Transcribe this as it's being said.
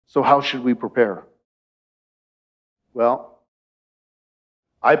So how should we prepare? Well,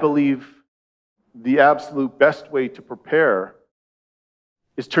 I believe the absolute best way to prepare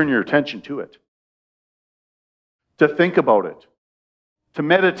is turn your attention to it, to think about it, to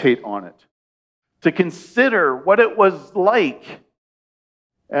meditate on it, to consider what it was like.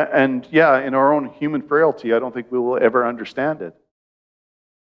 And yeah, in our own human frailty, I don't think we will ever understand it.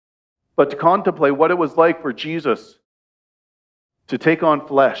 But to contemplate what it was like for Jesus to take on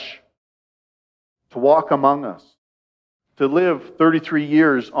flesh, to walk among us, to live 33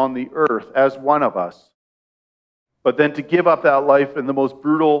 years on the earth as one of us, but then to give up that life in the most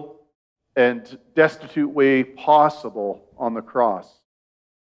brutal and destitute way possible on the cross,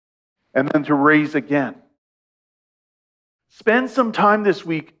 and then to raise again. Spend some time this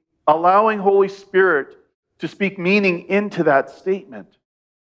week allowing Holy Spirit to speak meaning into that statement.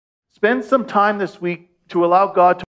 Spend some time this week to allow God to